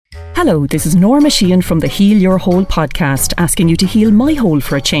Hello, this is Norma Sheehan from the Heal Your Hole podcast, asking you to heal my hole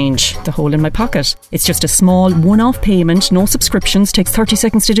for a change, the hole in my pocket. It's just a small one-off payment, no subscriptions, takes 30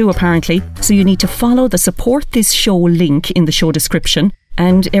 seconds to do apparently. So you need to follow the support this show link in the show description,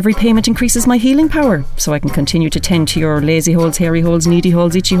 and every payment increases my healing power, so I can continue to tend to your lazy holes, hairy holes, needy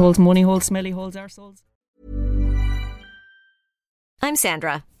holes, itchy holes, money holes, smelly holes, arseholes. I'm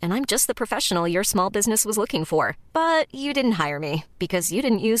Sandra, and I'm just the professional your small business was looking for. But you didn't hire me because you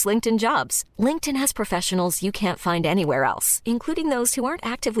didn't use LinkedIn Jobs. LinkedIn has professionals you can't find anywhere else, including those who aren't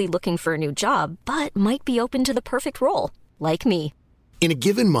actively looking for a new job, but might be open to the perfect role, like me. In a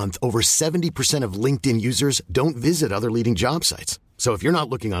given month, over 70% of LinkedIn users don't visit other leading job sites. So if you're not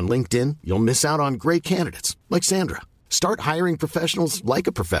looking on LinkedIn, you'll miss out on great candidates like Sandra. Start hiring professionals like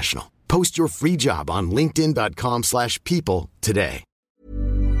a professional. Post your free job on linkedin.com/people today.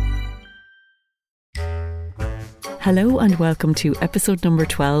 Hello and welcome to episode number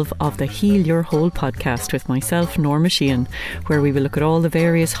 12 of the Heal Your Hole podcast with myself, Norma Sheehan, where we will look at all the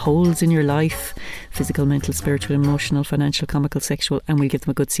various holes in your life, physical, mental, spiritual, emotional, financial, comical, sexual, and we'll give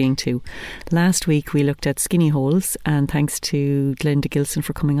them a good seeing too. Last week we looked at skinny holes, and thanks to Glenda Gilson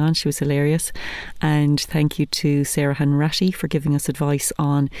for coming on, she was hilarious, and thank you to Sarah Hanratty for giving us advice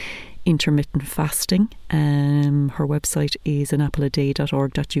on intermittent fasting. Her website is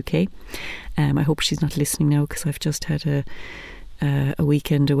anappleaday.org.uk. I hope she's not listening now, because I've just had a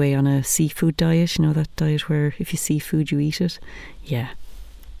weekend away on a seafood diet. You know, that diet where if you see food you eat it. Yeah.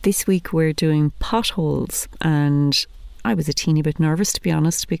 This week we're doing potholes, and I was a teeny bit nervous, to be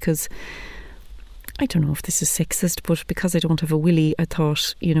honest, because I don't know if this is sexist, but because I don't have a willy, I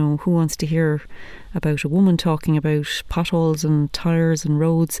thought, you know, who wants to hear about a woman talking about potholes and tyres and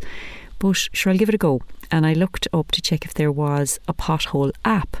roads? But sure, I'll give it a go. And I looked up to check if there was a pothole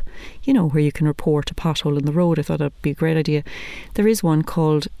app, you know, where you can report a pothole in the road. I thought that'd be a great idea. There is one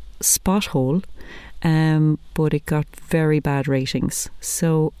called Spothole, but it got very bad ratings.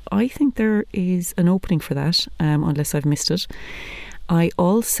 So I think there is an opening for that, unless I've missed it. I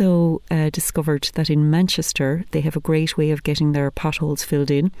also discovered that in Manchester they have a great way of getting their potholes filled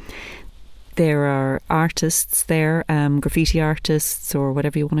in. There are artists there, graffiti artists or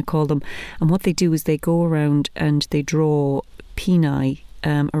whatever you want to call them, and what they do is they go around and they draw peni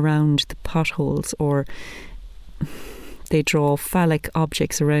around the potholes, or they draw phallic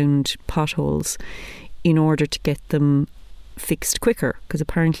objects around potholes in order to get them fixed quicker, because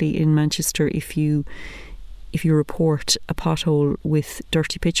apparently in Manchester if you report a pothole with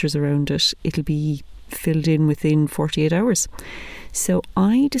dirty pictures around it, it'll be filled in within 48 hours. So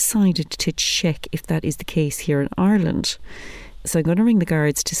I decided to check if that is the case here in Ireland. So I'm going to ring the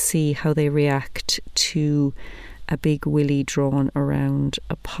guards to see how they react to a big willy drawn around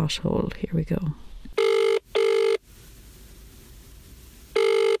a pothole. Here we go.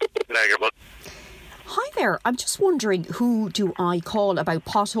 Hi there, I'm just wondering, who do I call about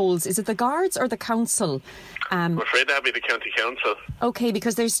potholes? Is it the guards or the council? I'm afraid that'd be the county council. Okay,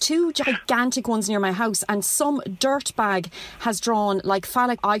 because there's two gigantic ones near my house, and some dirtbag has drawn like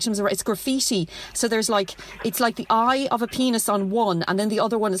phallic items. It's graffiti. So there's like, it's like the eye of a penis on one, and then the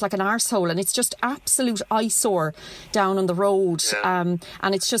other one is like an arsehole, and it's just absolute eyesore down on the road. Yeah.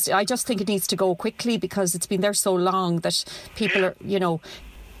 And it's just, I just think it needs to go quickly, because it's been there so long that people are, you know.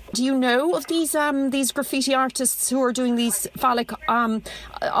 Do you know of these graffiti artists who are doing these phallic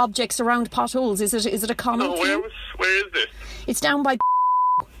objects around potholes? Is it a common thing? Where is this? It's down by.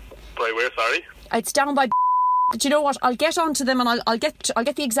 By where? Sorry. It's down by. But you know what? I'll get onto them, and I'll get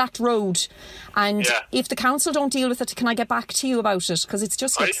the exact road. And if the council don't deal with it, can I get back to you about it? Because it's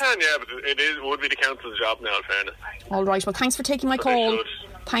just. I can, yeah, but it would be the council's job now, in fairness. All right. Well, thanks for taking my call.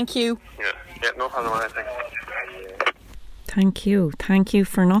 Thank you. Yeah, no problem. I think. Thank you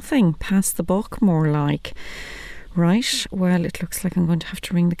for nothing. Pass the buck, more like. Right, well, it looks like I'm going to have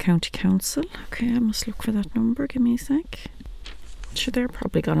to ring the county council. Okay, I must look for that number. Give me a sec. Sure, they're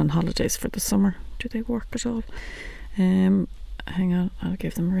probably gone on holidays for the summer. Do they work at all? Hang on, I'll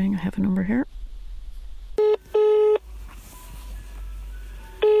give them a ring. I have a number here.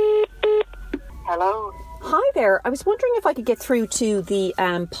 Hello. Hi there. I was wondering if I could get through to the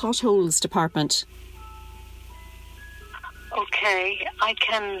potholes department. Okay, I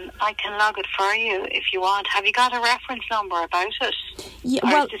can log it for you if you want. Have you got a reference number about it? Yeah,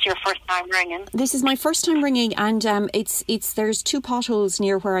 or well, is this your first time ringing? This is my first time ringing, and it's there's two potholes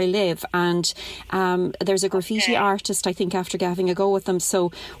near where I live, and there's a graffiti artist, I think, after having a go with them.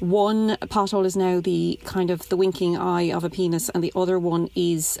 So one pothole is now the kind of the winking eye of a penis, and the other one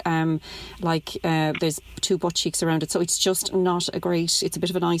is there's two butt cheeks around it. So it's just not a great. It's a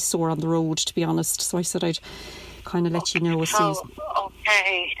bit of an eyesore on the road, to be honest. So I said I'd kind of let you know as soon as.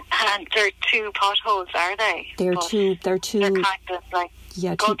 Okay, and there are 2 potholes, are they? They're But two. They're kind of like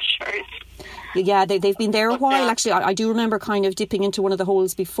sculptures. Yeah, they've been there a while. Yeah. Actually, I do remember kind of dipping into one of the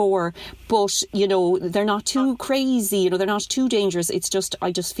holes before, but they're not too crazy. They're not too dangerous. It's just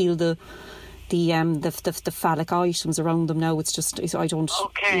I just feel the phallic items around them now. It's just I don't.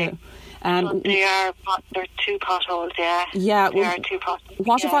 Okay. Yeah. But they're 2 potholes. Yeah. Yeah. There are 2 potholes.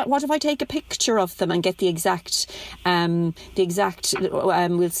 What if I take a picture of them and get the exact we'll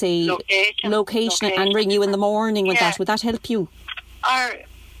say location and ring you in the morning with that? Would that help you? Or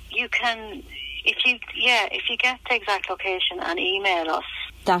you can, if you get the exact location and email us.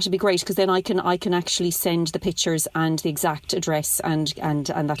 That would be great, because then I can actually send the pictures and the exact address and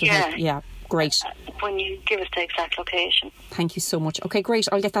that'll help. Yeah, great. When you give us the exact location. Thank you so much. Okay, great.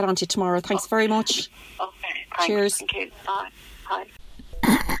 I'll get that on to you tomorrow. Thanks very much. Okay. Thanks. Cheers. Thank you. Bye.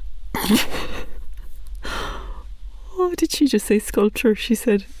 Oh, did she just say sculpture? She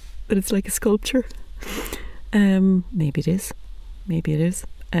said that it's like a sculpture. Maybe it is.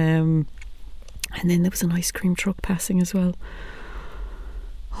 And then there was an ice cream truck passing as well.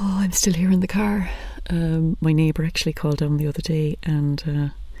 Oh, I'm still here in the car. My neighbour actually called down the other day,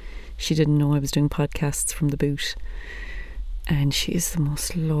 and she didn't know I was doing podcasts from the boot. And she is the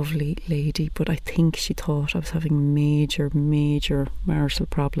most lovely lady, but I think she thought I was having major marital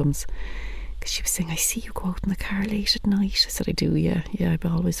problems, because she was saying, I see you go out in the car late at night. I said, I do, yeah, I'm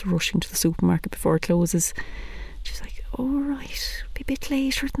always rushing to the supermarket before it closes. She's like, all right, be a bit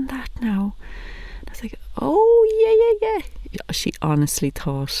later than that now. And I was like, oh yeah. She honestly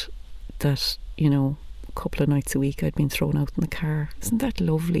thought that, a couple of nights a week I'd been thrown out in the car. Isn't that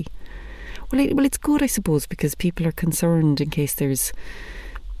lovely? Well, it's good, I suppose, because people are concerned in case there's,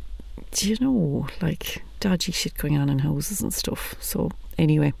 like dodgy shit going on in houses and stuff. So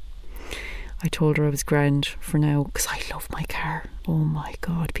anyway, I told her I was grand for now, because I love my car. Oh my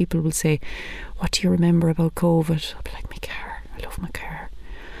God, people will say, what do you remember about COVID? I'll be like, my car, I love my car.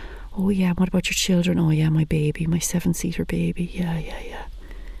 Oh yeah, what about your children? Oh yeah, my baby, my 7-seater baby. Yeah.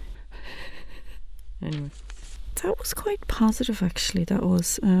 Anyway, that was quite positive actually, that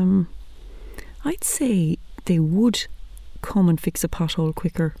was. I'd say they would come and fix a pothole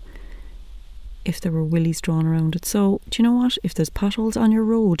quicker if there were willies drawn around it. So, do you know what? If there's potholes on your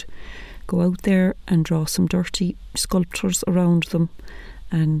road, go out there and draw some dirty sculptures around them,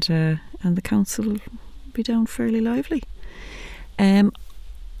 and the council will be down fairly lively.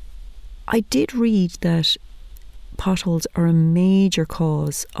 I did read that potholes are a major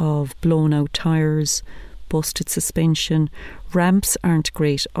cause of blown out tyres, busted suspension. Ramps aren't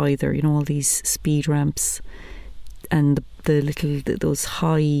great either, all these speed ramps, and those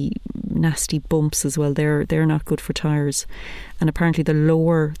high nasty bumps as well, they're not good for tyres. And apparently the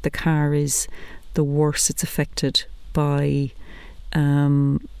lower the car is, the worse it's affected by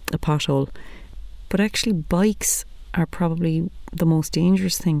a pothole. But actually bikes are probably the most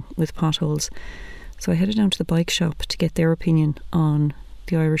dangerous thing with potholes. So I headed down to the bike shop to get their opinion on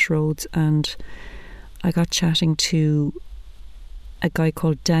the Irish roads, and I got chatting to a guy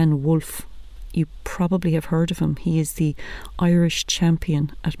called Dan Wolfe. You probably have heard of him. He is the Irish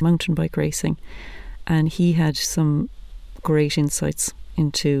champion at mountain bike racing, and he had some great insights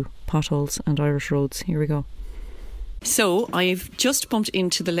into potholes and Irish roads. Here we go. So I've just bumped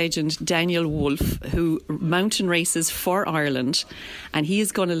into the legend Daniel Wolfe, who mountain races for Ireland, and he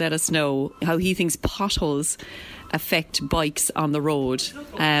is going to let us know how he thinks potholes affect bikes on the road.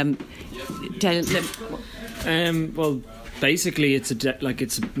 Well, basically it's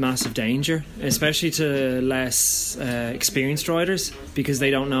a massive danger, especially to less experienced riders, because they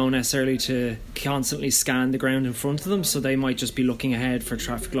don't know necessarily to constantly scan the ground in front of them, so they might just be looking ahead for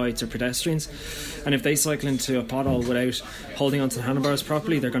traffic lights or pedestrians, and if they cycle into a pothole without holding onto the handlebars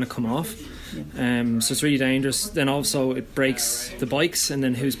properly, they're going to come off. So it's really dangerous. Then also it breaks the bikes, and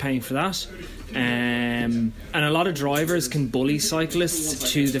then who's paying for that? And a lot of drivers can bully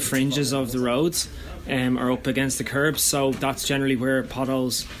cyclists to the fringes of the roads, or up against the curbs, so that's generally where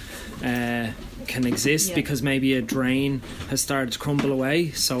potholes can exist, because maybe a drain has started to crumble away,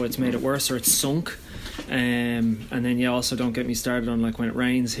 so it's made it worse, or it's sunk. And then also don't get me started on like when it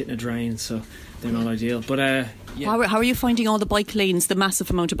rains hitting a drain, so they're not ideal. But how are you finding all the bike lanes, the massive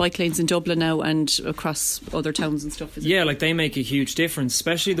amount of bike lanes in Dublin now and across other towns and stuff? Like they make a huge difference,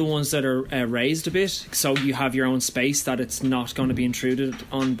 especially the ones that are raised a bit, so you have your own space that it's not going to be intruded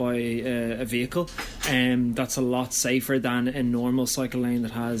on by a vehicle. That's a lot safer than a normal cycle lane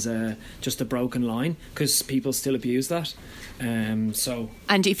that has just a broken line, because people still abuse that.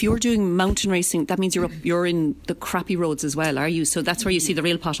 And if you're doing mountain racing, that means you're in the crappy roads as well, are you? So that's where you see the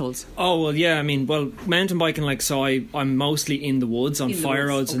real potholes. Oh well, yeah. I mean, mountain biking, like like, so I'm mostly in the woods on fire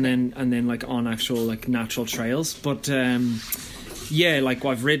roads, okay. and then like on actual like natural trails. But yeah, like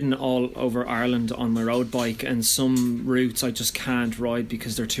I've ridden all over Ireland on my road bike, and some routes I just can't ride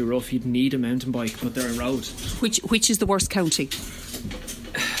because they're too rough. You'd need a mountain bike, but they're a road. Which is the worst county?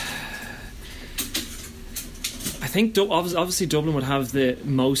 I think obviously Dublin would have the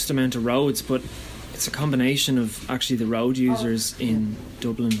most amount of roads, but it's a combination of actually the road users in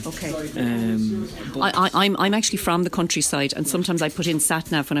Dublin. Okay. I'm actually from the countryside, and sometimes I put in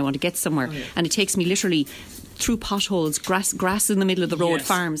sat-nav when I want to get somewhere, and it takes me literally through potholes, grass in the middle of the road,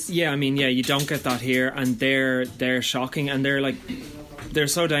 farms. Yeah, I mean, yeah, you don't get that here, and they're shocking, and they're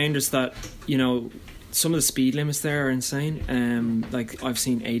so dangerous that, you know, some of the speed limits there are insane. Like I've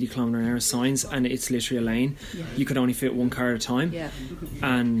seen 80km/h signs, and it's literally a lane. Yeah. You could only fit one car at a time. Yeah.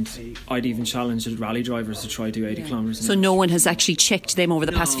 And I'd even challenged rally drivers to try to do 80km/h. So no one has actually checked them over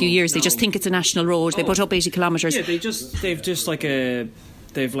the past few years. They just think it's a national road. They put up 80km. Yeah,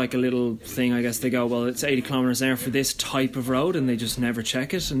 they've like a little thing, I guess. They go, well, it's 80km/h for this type of road, and they just never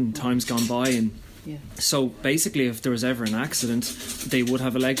check it, and time's gone by. And so basically, if there was ever an accident, they would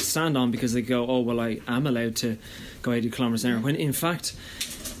have a leg to stand on, because they go, oh, well, I am allowed to go 80km/h, when in fact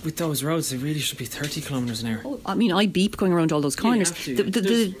with those roads they really should be 30km/h. Oh, I mean, I beep going around all those corners.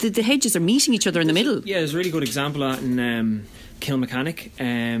 The hedges are meeting each other in the middle. Yeah, there's a really good example of that in Kilmechanic.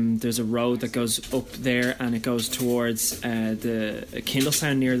 There's a road that goes up there, and it goes towards the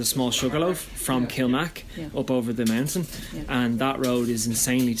Kindlestown near the Small Sugarloaf from Kilmac up over the mountain, and that road is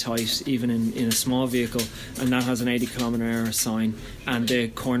insanely tight even in a small vehicle, and that has an 80km/h sign, and the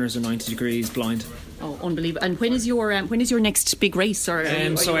corners are 90 degrees blind. Oh, unbelievable! And when is your next big race?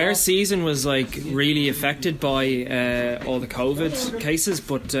 Or so our season was like really affected by all the COVID cases,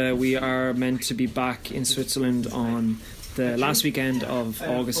 but we are meant to be back in Switzerland on the last weekend of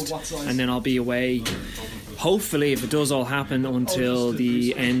August, and then I'll be away, hopefully, if it does all happen, until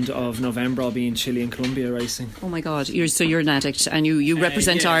the end of November. I'll be in Chile and Colombia racing. Oh my God, you're an addict, and you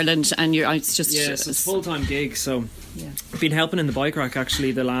represent Ireland, and it's just it's a full-time gig. So I've been helping in the bike rack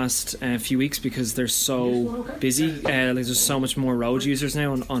actually the last few weeks, because they're so busy. There's so much more road users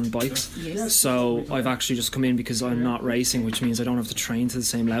now on bikes. So I've actually just come in because I'm not racing, which means I don't have to train to the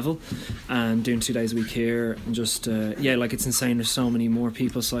same level, and doing 2 days a week here, and just like, it's insane. There's so many more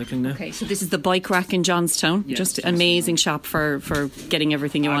people cycling now. Okay, so this is the bike rack in Johnstown. Just an amazing shop for getting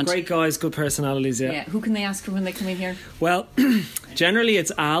everything you want. Great guys, good personalities. Yeah. Who can they ask for when they come in here? Well, generally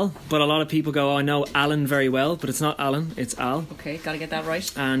it's Al, but a lot of people go, oh, I know Alan very well, but it's not Alan, it's Al. Okay, gotta get that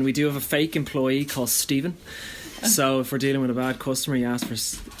right. And we do have a fake employee called Stephen. So if we're dealing with a bad customer, you ask for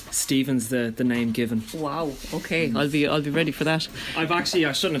Stephen's the name given. Wow. Okay, I'll be ready for that. I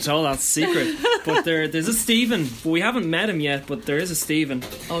shouldn't have told, that's a secret. But there's a Stephen. We haven't met him yet, but there is a Stephen.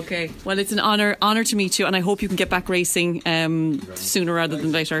 Okay. Well, it's an honour to meet you, and I hope you can get back racing sooner rather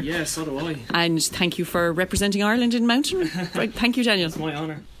than later. Yeah, so do I. And thank you for representing Ireland in mountain. Right, thank you, Daniel. It's my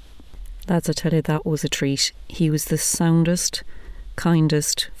honour. Lads, I tell you, that was a treat. He was the soundest,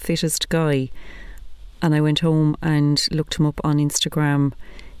 kindest, fittest guy. And I went home and looked him up on Instagram.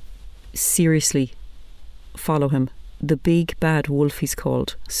 Seriously, follow him. The Big Bad Wolf, he's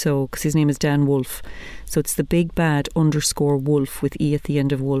called. So, because his name is Dan Wolf. So it's the Big Bad _Wolf with E at the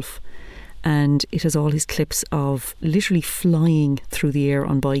end of Wolf. And it has all his clips of literally flying through the air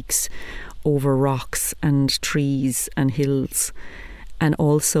on bikes over rocks and trees and hills. And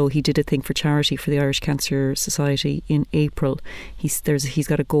also he did a thing for charity for the Irish Cancer Society in April. He's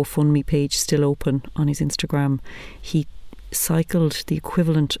got a GoFundMe page still open on his Instagram. He cycled the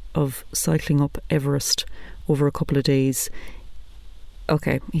equivalent of cycling up Everest over a couple of days.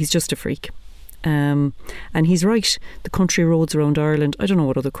 Okay, he's just a freak. And he's right. The country roads around Ireland, I don't know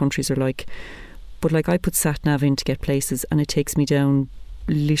what other countries are like, but like, I put sat-nav in to get places, and it takes me down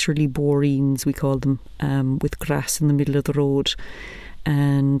literally boreens, we call them, with grass in the middle of the road.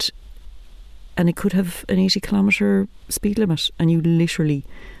 And it could have an 80km speed limit, and you literally,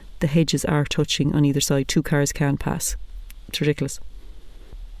 the hedges are touching on either side. 2 cars can't pass. It's ridiculous.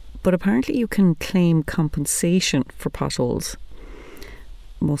 But apparently you can claim compensation for potholes.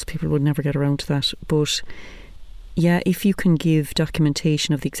 Most people would never get around to that, but yeah, if you can give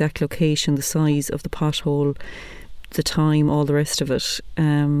documentation of the exact location, the size of the pothole, the time, all the rest of it,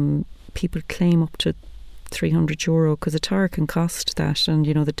 people claim up to €300, because a tyre can cost that, and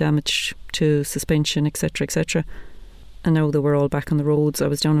you know, the damage to suspension, etc, etc. And now that we're all back on the roads, I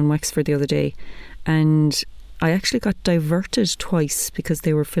was down in Wexford the other day, and I actually got diverted twice because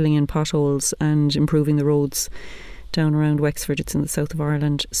they were filling in potholes and improving the roads down around Wexford. It's in the south of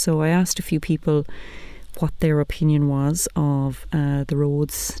Ireland. So I asked a few people, what their opinion was of the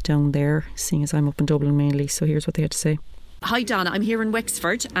roads down there, seeing as I'm up in Dublin mainly. So here's what they had to say. Hi Donna, I'm here in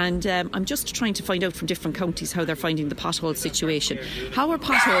Wexford and I'm just trying to find out from different counties how they're finding the pothole situation. How are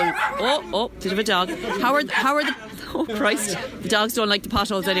potholes... Oh, bit of a dog. How are the... Oh Christ, the dogs don't like the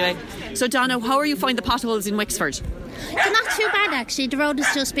potholes anyway. So Donna, how are you finding the potholes in Wexford? They're not too bad actually. The road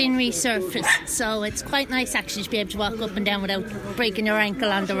has just been resurfaced, so it's quite nice actually to be able to walk up and down without breaking your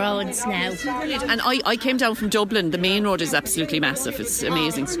ankle on the roads now. Brilliant. And I came down from Dublin. The main road is absolutely massive. It's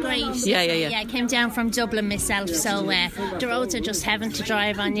amazing. It's great. Yeah. Yeah, I came down from Dublin myself, so the roads are just heaven to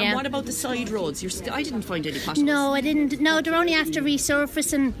drive on. Yeah. And what about the side roads? I didn't find any potholes. No, I didn't. No, they're only after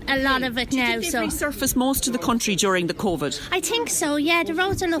resurfacing a lot of it now. Did they resurface most of the country during the COVID? I think so. Yeah, the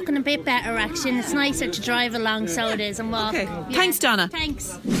roads are looking a bit better actually, and it's nicer to drive along, so it is, and walk. Okay. Yeah. Thanks, Donna.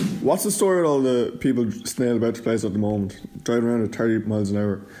 Thanks. What's the story with all the people snail about the place at the moment, driving around at 30 miles an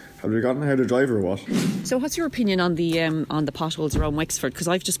hour? Have they gotten how to drive or what? So what's your opinion on the potholes around Wexford? Because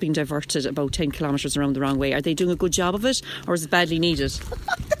I've just been diverted about 10 kilometres around the wrong way. Are they doing a good job of it, or is it badly needed?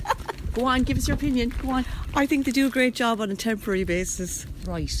 Go on, give us your opinion. Go on. I think they do a great job on a temporary basis.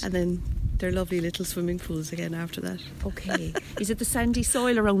 Right. And then they're lovely little swimming pools again after that. Okay. Is it the sandy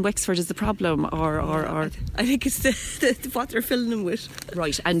soil around Wexford is the problem, or? I think it's the what they're filling them with.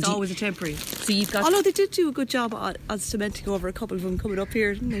 Right. And it's always a temporary. So you've got. Although they did do a good job on cementing over a couple of them coming up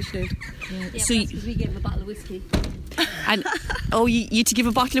here, didn't they, Sinead? Yeah, so we gave them a bottle of whiskey. And you had to give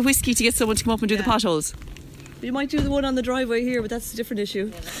a bottle of whiskey to get someone to come up and do the potholes. You might do the one on the driveway here, but that's a different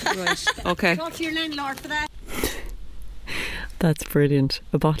issue. Right. Okay. Talk to your landlord for that. That's brilliant.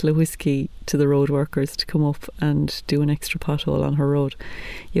 A bottle of whiskey to the road workers to come up and do an extra pothole on her road.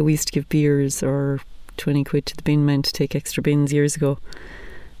 Yeah, we used to give beers or 20 quid to the bin men to take extra bins years ago.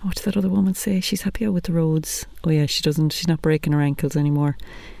 What did that other woman say? She's happy out with the roads. Oh yeah, she's not breaking her ankles anymore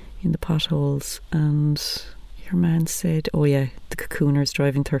in the potholes. And your man said, oh yeah, the cocooners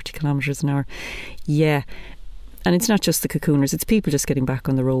driving 30 kilometres an hour. Yeah. And it's not just the cocooners, it's people just getting back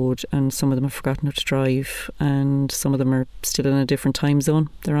on the road, and some of them have forgotten how to drive, and some of them are still in a different time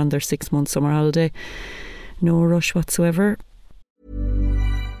zone. They're on their 6-month summer holiday. No rush whatsoever.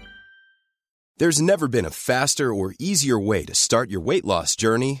 There's never been a faster or easier way to start your weight loss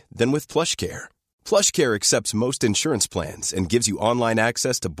journey than with PlushCare. PlushCare accepts most insurance plans and gives you online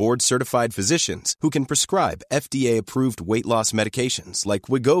access to board-certified physicians who can prescribe FDA-approved weight loss medications like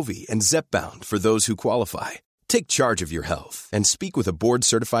Wegovy and Zepbound for those who qualify. Take charge of your health and speak with a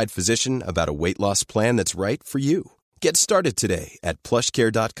board-certified physician about a weight loss plan that's right for you. Get started today at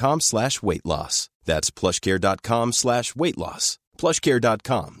plushcare.com/weight loss. That's plushcare.com/weight loss.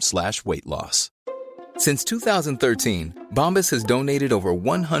 plushcare.com/weight loss. Since 2013, Bombas has donated over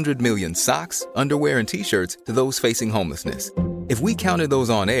 100 million socks, underwear, and T-shirts to those facing homelessness. If we counted those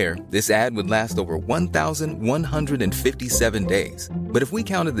on air, this ad would last over 1,157 days. But if we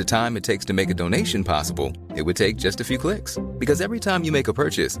counted the time it takes to make a donation possible, it would take just a few clicks. Because every time you make a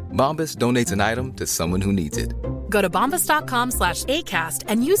purchase, Bombas donates an item to someone who needs it. Go to bombas.com/ACAST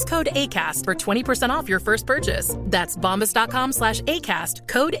and use code ACAST for 20% off your first purchase. That's bombas.com/ACAST,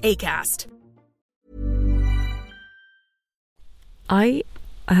 code ACAST. I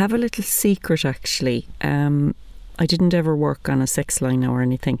have a little secret actually. I didn't ever work on a sex line or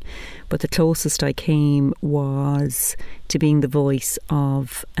anything, but the closest I came was to being the voice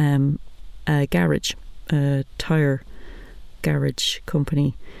of a garage, a tyre garage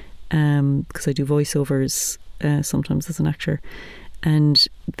company, because I do voiceovers sometimes as an actor, and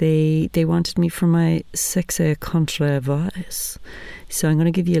they wanted me for my sexe contre voice. So I'm going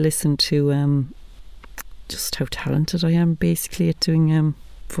to give you a listen to just how talented I am basically at doing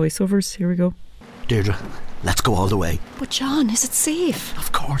voiceovers. Here we go. Deirdre, let's go all the way. But John, is it safe?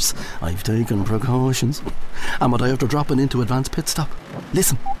 Of course, I've taken precautions. And what I have to drop into Advanced Pit Stop.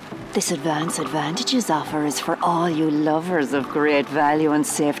 Listen. This Advance Advantages offer is for all you lovers of great value and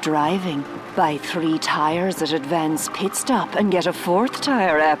safe driving. Buy 3 tyres at Advance Pit Stop and get a 4th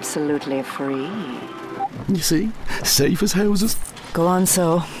tyre absolutely free. You see, safe as houses. Go on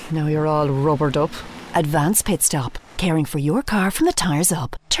so, now you're all rubbered up. Advance Pit Stop, caring for your car from the tyres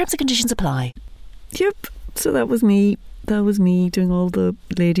up. Terms and conditions apply. Yep, so that was me doing all the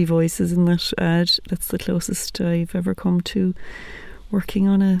lady voices in that ad. That's the closest I've ever come to working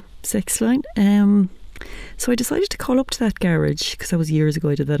on a sex line. So I decided to call up to that garage, because that was years ago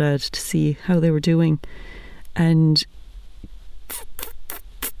I did that ad, to see how they were doing. And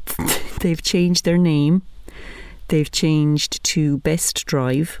they've changed their name. They've changed to Best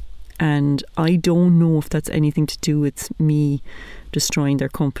Drive, and I don't know if that's anything to do with me destroying their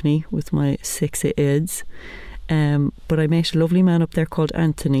company with my sexy ads. But I met a lovely man up there called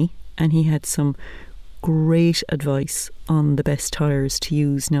Anthony, and he had some great advice on the best tyres to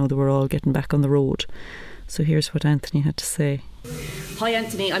use now that we're all getting back on the road. So here's what Anthony had to say. Hi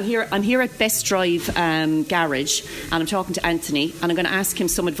Anthony, I'm here at Best Drive garage, and I'm talking to Anthony, and I'm going to ask him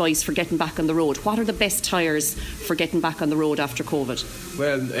some advice for getting back on the road. What are the best tyres for getting back on the road after COVID?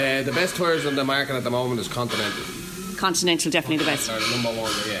 Well, the best tyres on the market at the moment is Continental. Continental, definitely the best. They're the number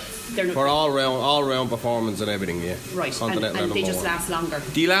one, yeah. For all round performance and everything, yeah. Right, and they just last longer.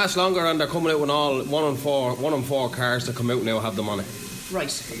 They last longer, and they're coming out with all one and four cars that come out now have them on it. Right.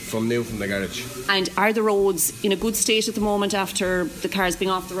 From the garage. And are the roads in a good state at the moment after the cars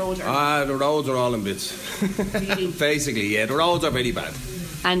being off the road? The roads are all in bits. Really? Basically, yeah. The roads are very bad.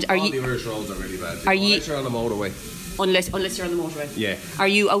 And all the Irish roads are really bad. Unless you're on the motorway. Unless you're on the motorway. Yeah. Are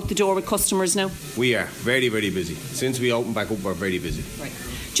you out the door with customers now? We are very, very busy. Since we opened back up, we're very busy. Right.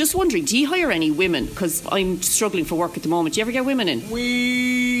 Just wondering, do you hire any women? Because I'm struggling for work at the moment. Do you ever get women in?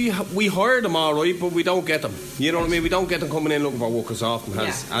 We hire them all right, but we don't get them. You know what I mean? We don't get them coming in looking for work as often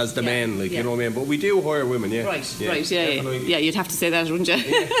as the men, you know what I mean? But we do hire women, yeah. Right, yeah, you'd have to say that, wouldn't you?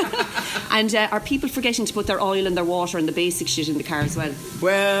 Yeah. And are people forgetting to put their oil and their water and the basic shit in the car as well?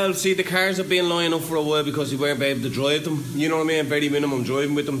 Well, see, the cars have been lying up for a while because we weren't able to drive them. You know what I mean? Very minimum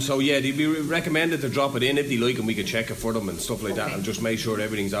driving with them. So yeah, they'd be recommended to drop it in if they like, and we could check it for them and stuff like that, and just make sure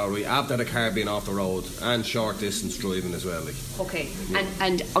everything's all right after the car being off the road, and short distance driving as well. Okay, yeah.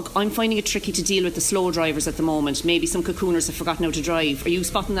 And I'm finding it tricky to deal with the slow drivers at the moment. Maybe some cocooners have forgotten how to drive. Are you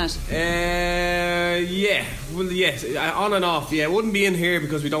spotting that? Yeah. Well, yes, on and off. Yeah, wouldn't be in here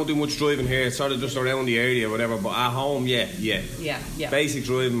because we don't do much driving here. It's sort of just around the area or whatever. But at home, yeah. Basic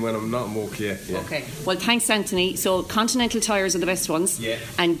driving when I'm not in work, yeah. Okay. Well, thanks, Anthony. So Continental tyres are the best ones. Yeah.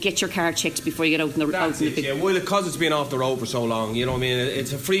 And get your car checked before you get out in the road. Yeah. Well, because it's been off the road for so long, you know what I mean.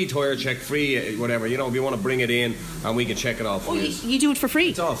 It's a free tyre check, free whatever. You know, if you want to bring it in and we can check it off. You do it for free.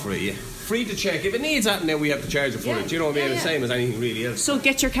 It's all free. Yeah. Free to check. If it needs that, then we have to charge it for it. You know what I mean? The same as anything really else. So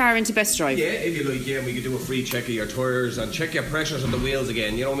get your car into Best Drive. Yeah, if you like. Yeah, we could do a free check of your tyres and check your pressures on the wheels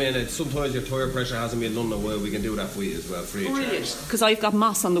again. You know what I mean? Sometimes your tyre pressure hasn't been done in a while. We can do that for you as well, free of charge. Because I've got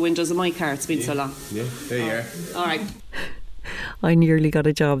moss on the windows of my car. It's been so long. Yeah, there you are. All right. I nearly got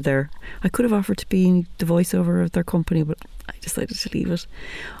a job there. I could have offered to be the voiceover of their company, but I decided to leave it.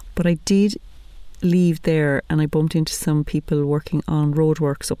 But I did leave there, and I bumped into some people working on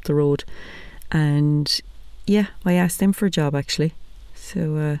roadworks up the road, and yeah, I asked them for a job actually.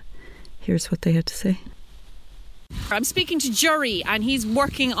 So here's what they had to say. I'm speaking to Jerry, and he's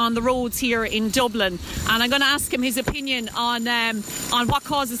working on the roads here in Dublin, and I'm going to ask him his opinion on what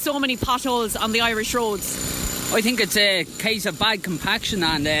causes so many potholes on the Irish roads. I think it's a case of bad compaction,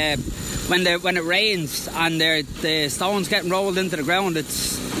 and when it rains and the stones getting rolled into the ground,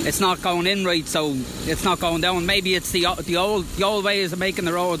 it's not going in right, so it's not going down. Maybe it's the old ways of making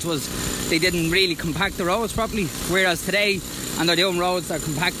the roads was they didn't really compact the roads properly, whereas today, and they're doing roads, they're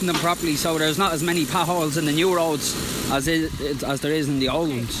compacting them properly, so there's not as many potholes in the new roads as there is in the old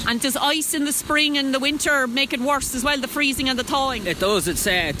ones. And does ice in the spring and the winter make it worse as well, the freezing and the thawing? It does. It's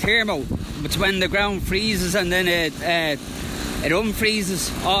thermal. It's when the ground freezes and then it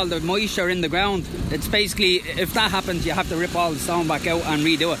unfreezes all the moisture in the ground. It's basically, if that happens, you have to rip all the stone back out and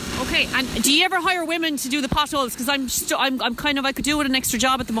redo it. Okay, and do you ever hire women to do the potholes? Because I'm kind of, I could do with an extra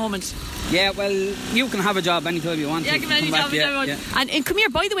job at the moment. Yeah, well, you can have a job anytime you want. Yeah, I can have any job anytime I want. And come here,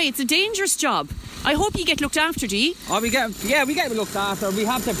 by the way, it's a dangerous job. I hope you get looked after, do you? We get looked after. We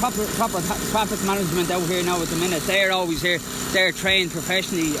have the proper traffic management out here now at the minute. They're always here. They're trained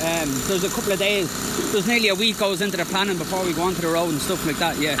professionally. There's a couple of days. There's nearly a week goes into the planning before we go onto the road and stuff like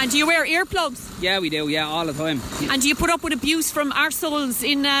that, yeah. And do you wear earplugs? Yeah, we do, yeah, all the time. Yeah. And do you put up with abuse from arseholes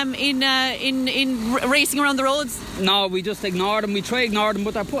in racing around the roads? No, we just ignore them. We try to ignore them,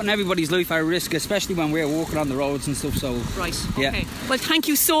 but they're putting everybody's life at risk, especially when we're walking on the roads and stuff, so... Right, okay. Yeah. Well, thank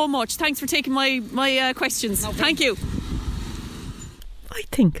you so much. Thanks for taking my questions. No, thank you. I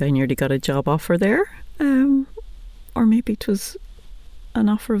think I nearly got a job offer there. Or maybe it was an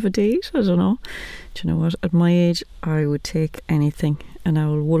offer of a date. I don't know. Do you know what? At my age, I would take anything. An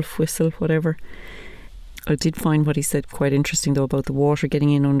owl, wolf whistle, whatever. I did find what he said quite interesting, though, about the water getting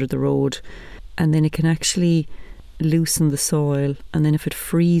in under the road. And then it can actually loosen the soil. And then if it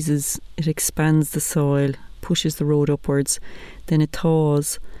freezes, it expands the soil, pushes the road upwards. Then it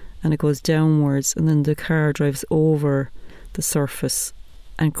thaws and it goes downwards. And then the car drives over the surface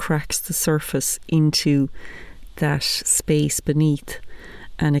and cracks the surface into that space beneath,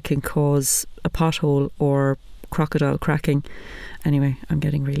 and it can cause a pothole or crocodile cracking. Anyway, I'm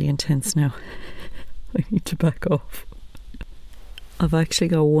getting really intense now. I need to back off. I've actually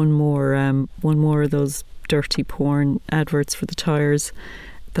got one more of those dirty porn adverts for the tyres.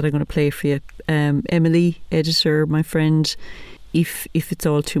 that I'm going to play for you. Emily, editor, my friend, if it's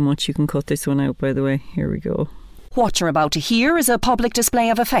all too much, you can cut this one out, by the way. Here we go. What you're about to hear is a public display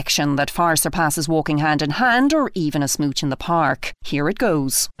of affection that far surpasses walking hand in hand or even a smooch in the park. Here it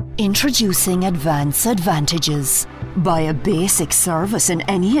goes. Introducing Advance Advantages. Buy a basic service in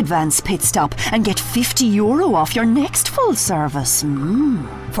any Advance pit stop and get €50 off your next full service.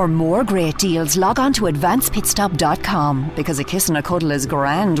 For more great deals, log on to advancepitstop.com, because a kiss and a cuddle is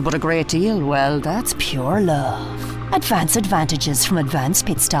grand, but a great deal, well, that's pure love. Advance Advantages from Advance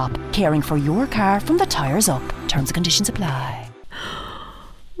Pit Stop. Caring for your car from the tyres up. Terms and conditions apply.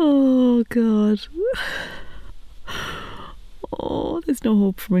 Oh, God. Oh, there's no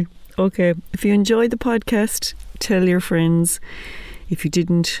hope for me. Okay, if you enjoyed the podcast, tell your friends. If you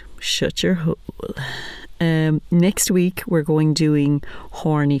didn't, shut your hole. Next week, we're doing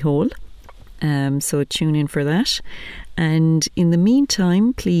Horny Hole. So tune in for that. And in the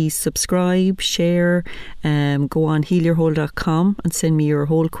meantime, please subscribe, share, go on healyourhole.com and send me your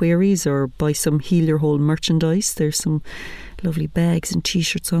hole queries, or buy some Heal Your Hole merchandise. There's some lovely bags and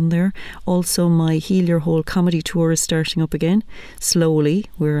t-shirts on there. Also, my Heal Your Hole comedy tour is starting up again. Slowly,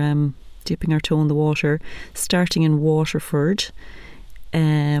 we're dipping our toe in the water, starting in Waterford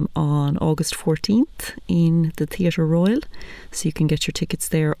on August 14th in the Theatre Royal. So you can get your tickets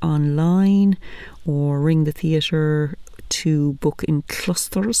there online or ring the theatre to book in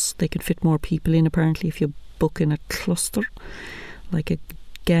clusters. They can fit more people in apparently if you book in a cluster, like a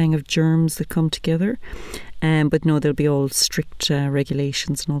gang of germs that come together. But no, there'll be all strict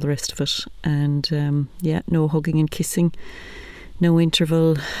regulations and all the rest of it. And no hugging and kissing, no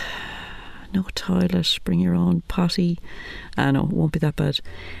interval, no toilet, bring your own potty. No, it won't be that bad.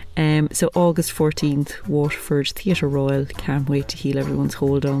 So August 14th, Waterford Theatre Royal. Can't wait to heal everyone's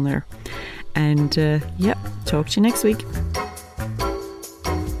hole down there. And talk to you next week.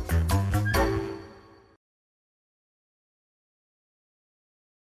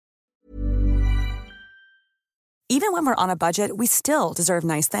 Even when we're on a budget, we still deserve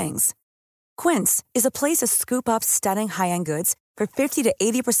nice things. Quince is a place to scoop up stunning high-end goods for 50 to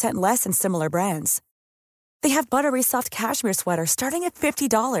 80% less than similar brands. They have buttery soft cashmere sweaters starting at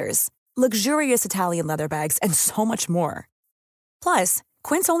 $50, luxurious Italian leather bags, and so much more. Plus,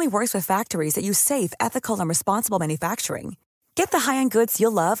 Quince only works with factories that use safe, ethical, and responsible manufacturing. Get the high-end goods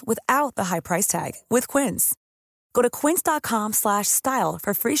you'll love without the high price tag with Quince. Go to quince.com/style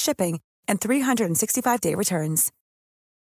for free shipping and 365-day returns.